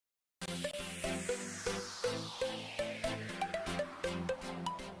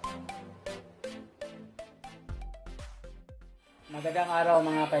Magandang araw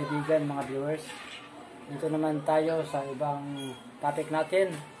mga kaibigan, mga viewers. Dito naman tayo sa ibang topic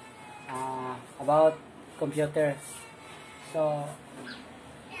natin about computer. So,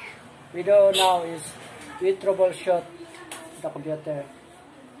 we do now is we troubleshoot the computer.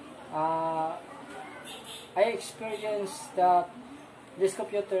 I experienced that this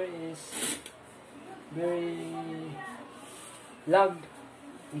computer is very lagged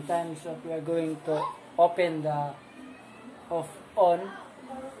in times of we are going to open the on,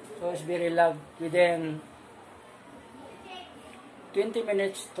 so it's very lag within 20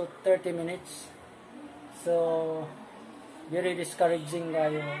 minutes to 30 minutes. So very discouraging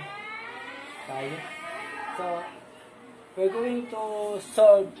tayo. So we're going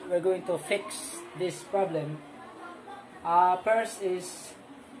to fix this problem. First is,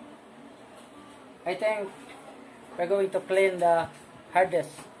 I think we're going to clean the hard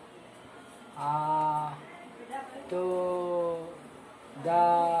disk. To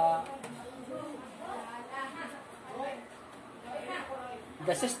the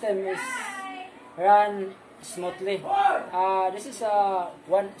system is run smoothly. This is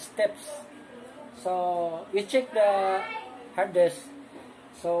one steps. So we check the hard disk.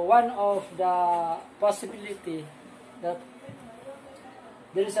 So one of the possibility that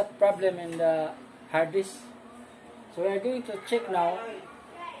there is a problem in the hard disk. So we are going to check now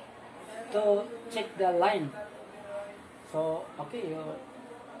to check the line. So, okay,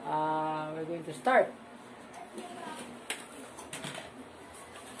 we're going to start.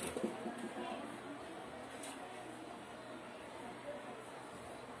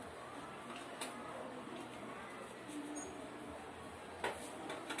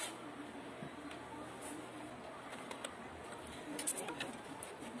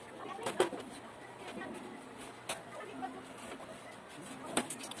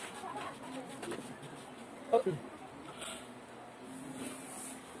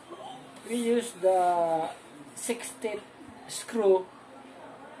 We use the 16th screw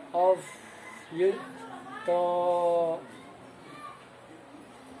of the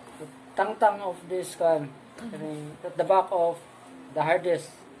tang-tang of this gun at the back of the hard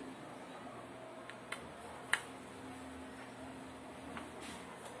disk.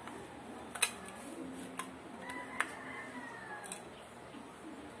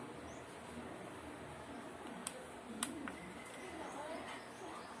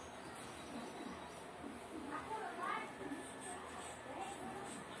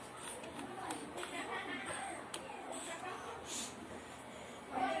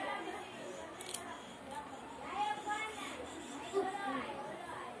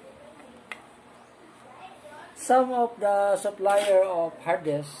 Some of the supplier of hard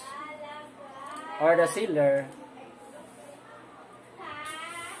disk or the sealer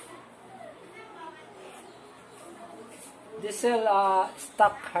they sell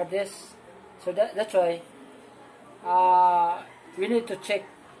stock hard disk, so that's why we need to check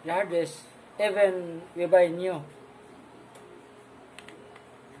the hard disk even we buy new.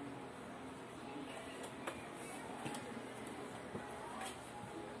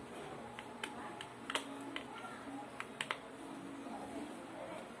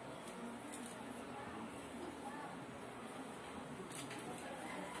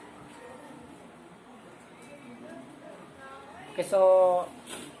 Okay, so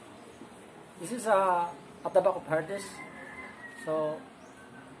this is at the back of hard disk. So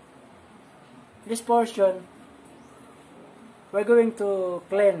this portion we're going to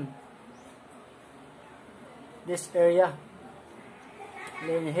clean this area.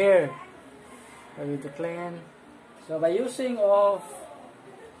 Clean here. We're going to clean. So by using of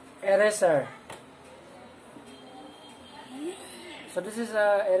eraser. So this is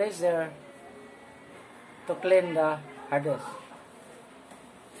a eraser to clean the hard disk.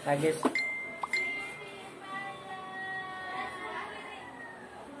 Like this.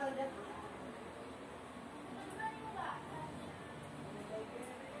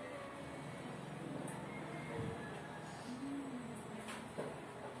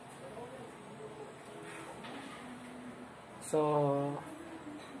 So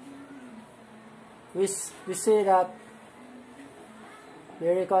we see that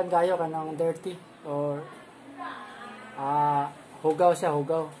very kon kayo kanang dirty or hugaw siya,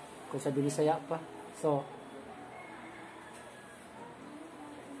 hugaw kung sa Binisaya pa. So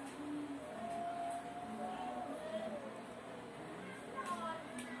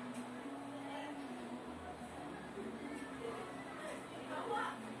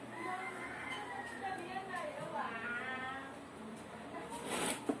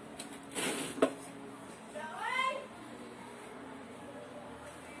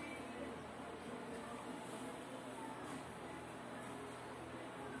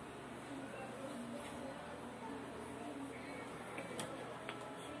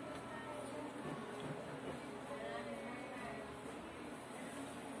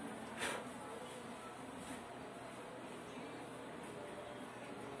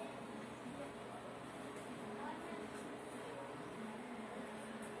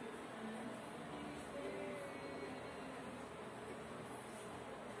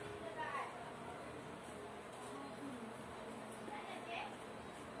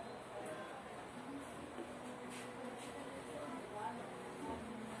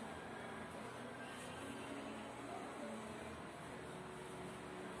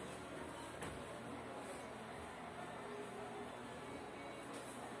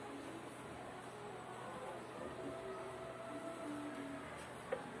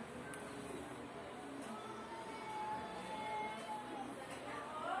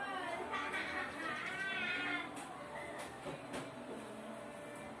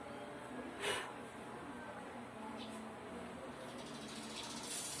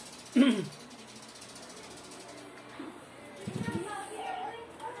Okay,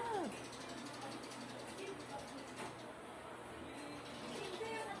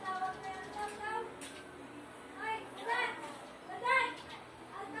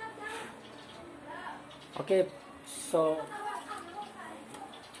 so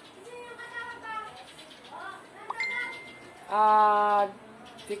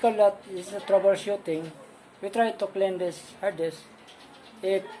we call that is a troubleshooting. We try to clean this hard disk.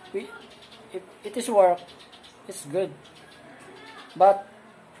 If we if it is work, it's good. But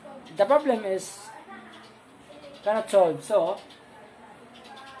the problem is cannot solve. So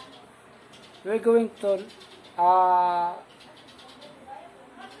we're going to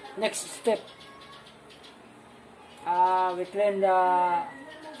next step. We clean the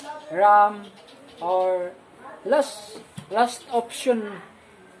RAM, or last option,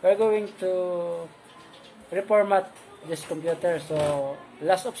 we're going to reformat this computer. So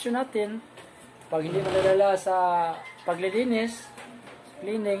last option natin, pag hindi madadala sa paglilinis,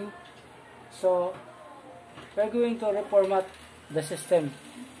 cleaning, so we're going to reformat the system.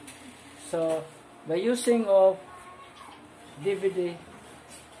 So by using of DVD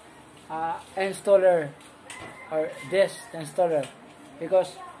installer or disk installer,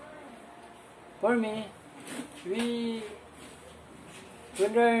 because for me, we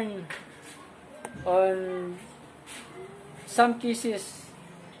learn on some cases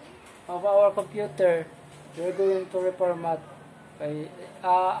of our computer, we're going to reformat by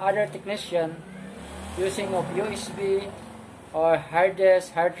other technician using of USB or hard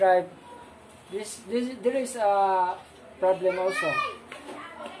disk, hard drive. There is a problem also,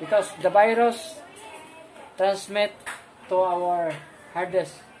 because the virus transmit to our hard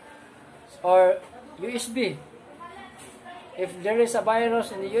disk or USB. If there is a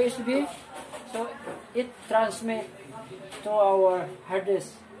virus in the USB, so it transmit to our hard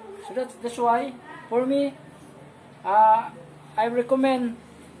disk. So that's why for me, I recommend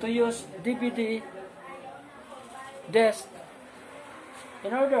to use DVD disk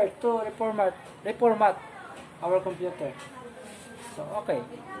in order to reformat our computer. So okay.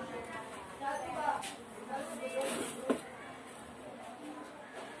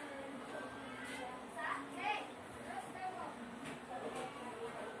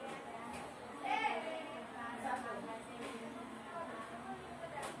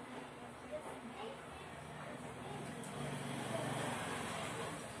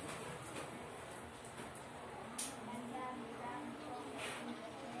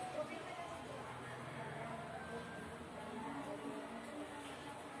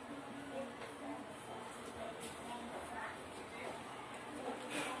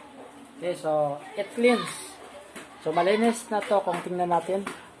 Okay, so it cleans. So malinis na to kung tingnan natin.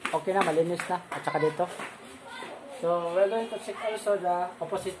 Okay na, malinis na. At saka dito. So we're going to check also the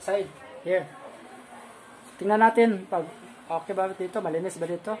opposite side. Here. Tingnan natin pag okay ba dito, malinis ba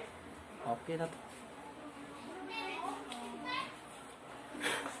dito? Okay na to.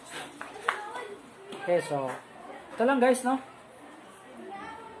 Okay, so ito lang guys, no?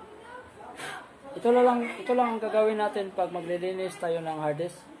 Ito lang ang gagawin natin pag maglilinis tayo ng hard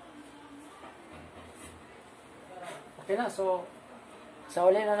disk. Okay na, so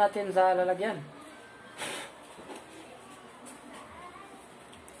sauli na natin sa lalagyan.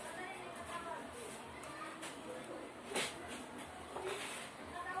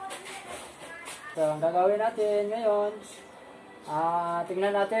 So, ang gagawin natin ngayon,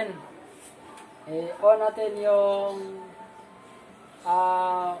 tingnan natin. On natin yung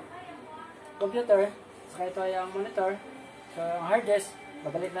computer. So, ito yung monitor. So, ang hard disk,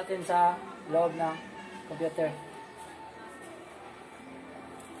 babalik natin sa loob ng computer.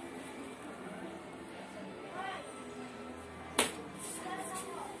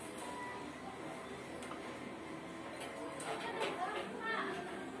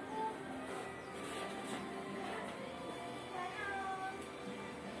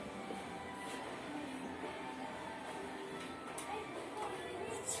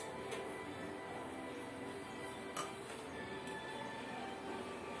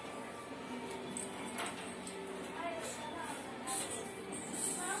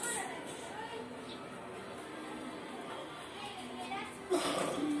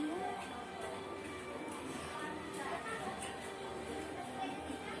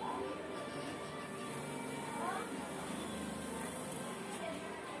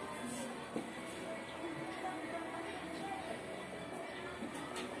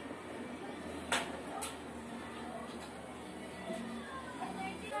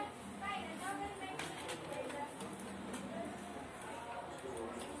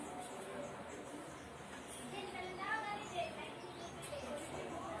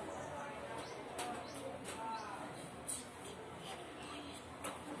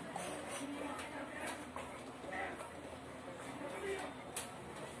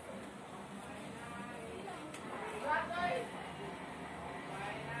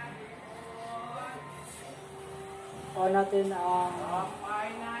 on natin ang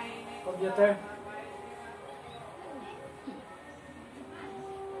computer.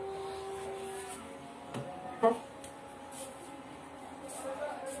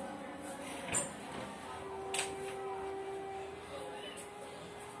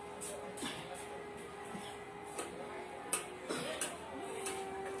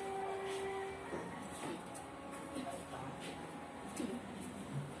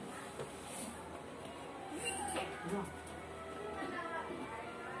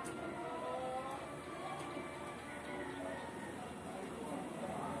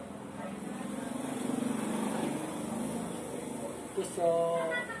 Okay, so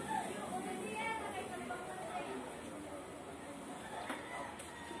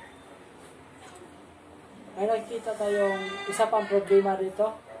may nakikita tayong isa pang problema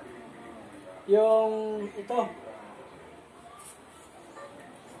dito. Yung ito,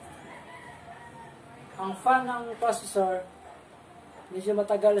 ang fan ng processor, medyo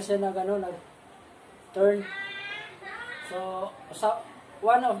matagal siya nag-turn. So,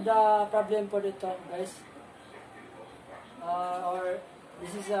 one of the problem po dito, guys, or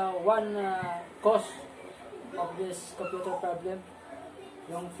this is one cause of this computer problem.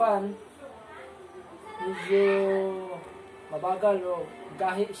 Yung fan, medyo mabagal o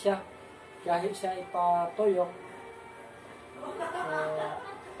gahi siya ipatuyok.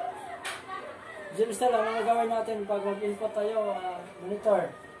 So, basta lang ang gagawin natin pag mag-input tayo, monitor.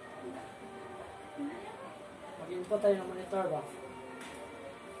 Mag-input tayo ng monitor ba?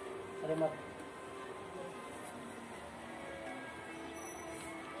 Sa remote.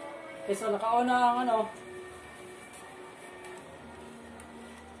 Okay, so naka-on na ang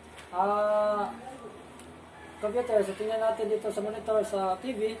computer. So tingnan natin dito sa monitor sa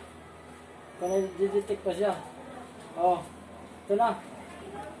TV kung nai-detect pa siya. Oh, ito na.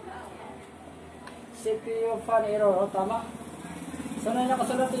 CPU fan error, tama? So na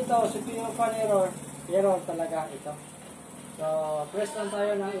nakasunod dito, CPU fan error talaga ito. So press lang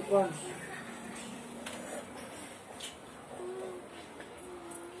tayo ng F1.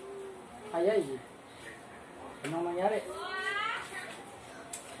 Ayay. Anong mangyari?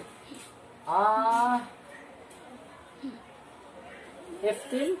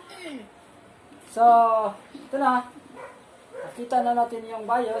 F10. So, ito na. Nakita na natin yung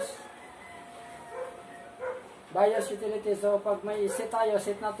BIOS utility. So, pag may set tayo,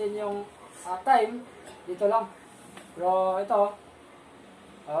 set natin yung time. Dito lang. Pero ito,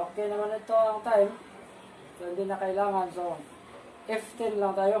 okay naman ito ang time. So, hindi na kailangan. So, F10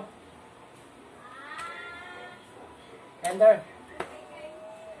 lang tayo. Enter.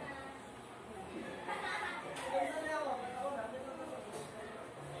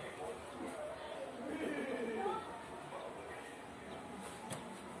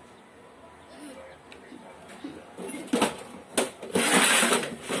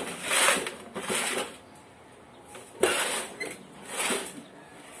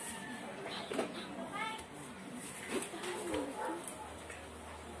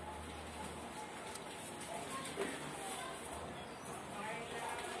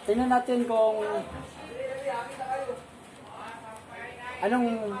 Tingnan natin kung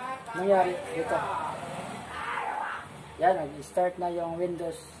anong nangyari dito. Yan, nag-start na yung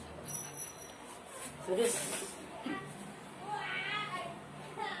Windows. So this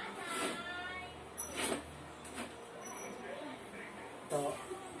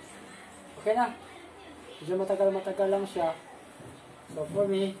okay na. Medyo matagal lang siya. So for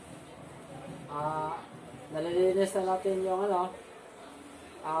me, nalilinis na natin yung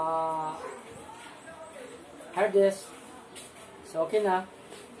hard disk. So okay na.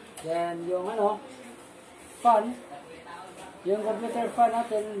 Then yung fan, yung computer fan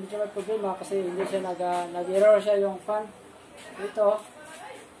natin, hindi may problema kasi hindi siya nag-error siya yung fan ito.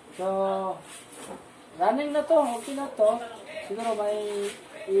 So running na to, okay na to. Siguro may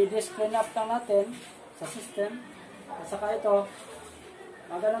i-disk clean up lang natin sa system. At saka ito,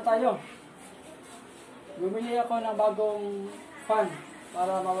 magano tayo, bumili ako ng bagong fan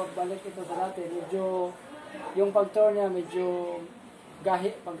para mabalik ito sa natin. Medyo yung pag-turn niya medyo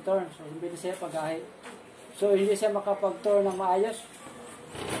gahi pag-turn. So hindi siya pag-gahi. So hindi siya makapag-turn ng maayos.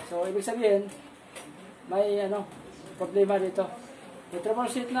 So ibig sabihin may problema dito.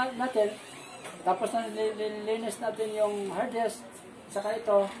 I-troubleshoot natin. Tapos na nilinis natin yung hard disk. Saka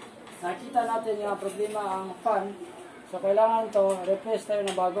ito, nakita natin yung problema ang fan. So kailangan to, replace tayo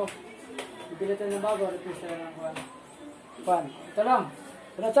ng bago. Ibili tayo ng bago, replace tayo ng fan. Ito lang.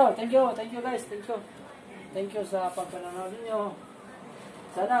 So thank you guys, thank you sa pagpanonood niyo.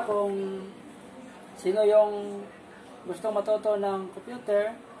 Sana kung sino yung gustong matuto ng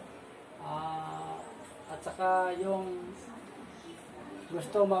computer, at saka yung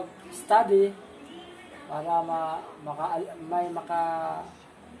gusto mag-study para may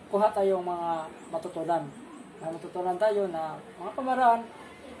makakuha tayong mga matutunan. May matutunan tayo na mga pamaraan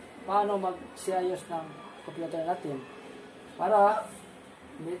paano mag-siayos ng computer natin para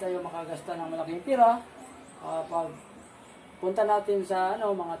hindi tayo makagasta ng malaking pira. Pag punta natin sa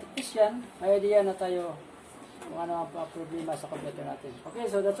mga technician, may idea na tayo kung ano ang problema sa computer natin. Okay,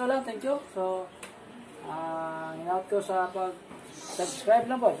 so that's all lang. Thank you. So, hinaut ko sa pag-subscribe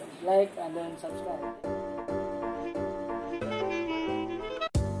lang po. Like and then subscribe.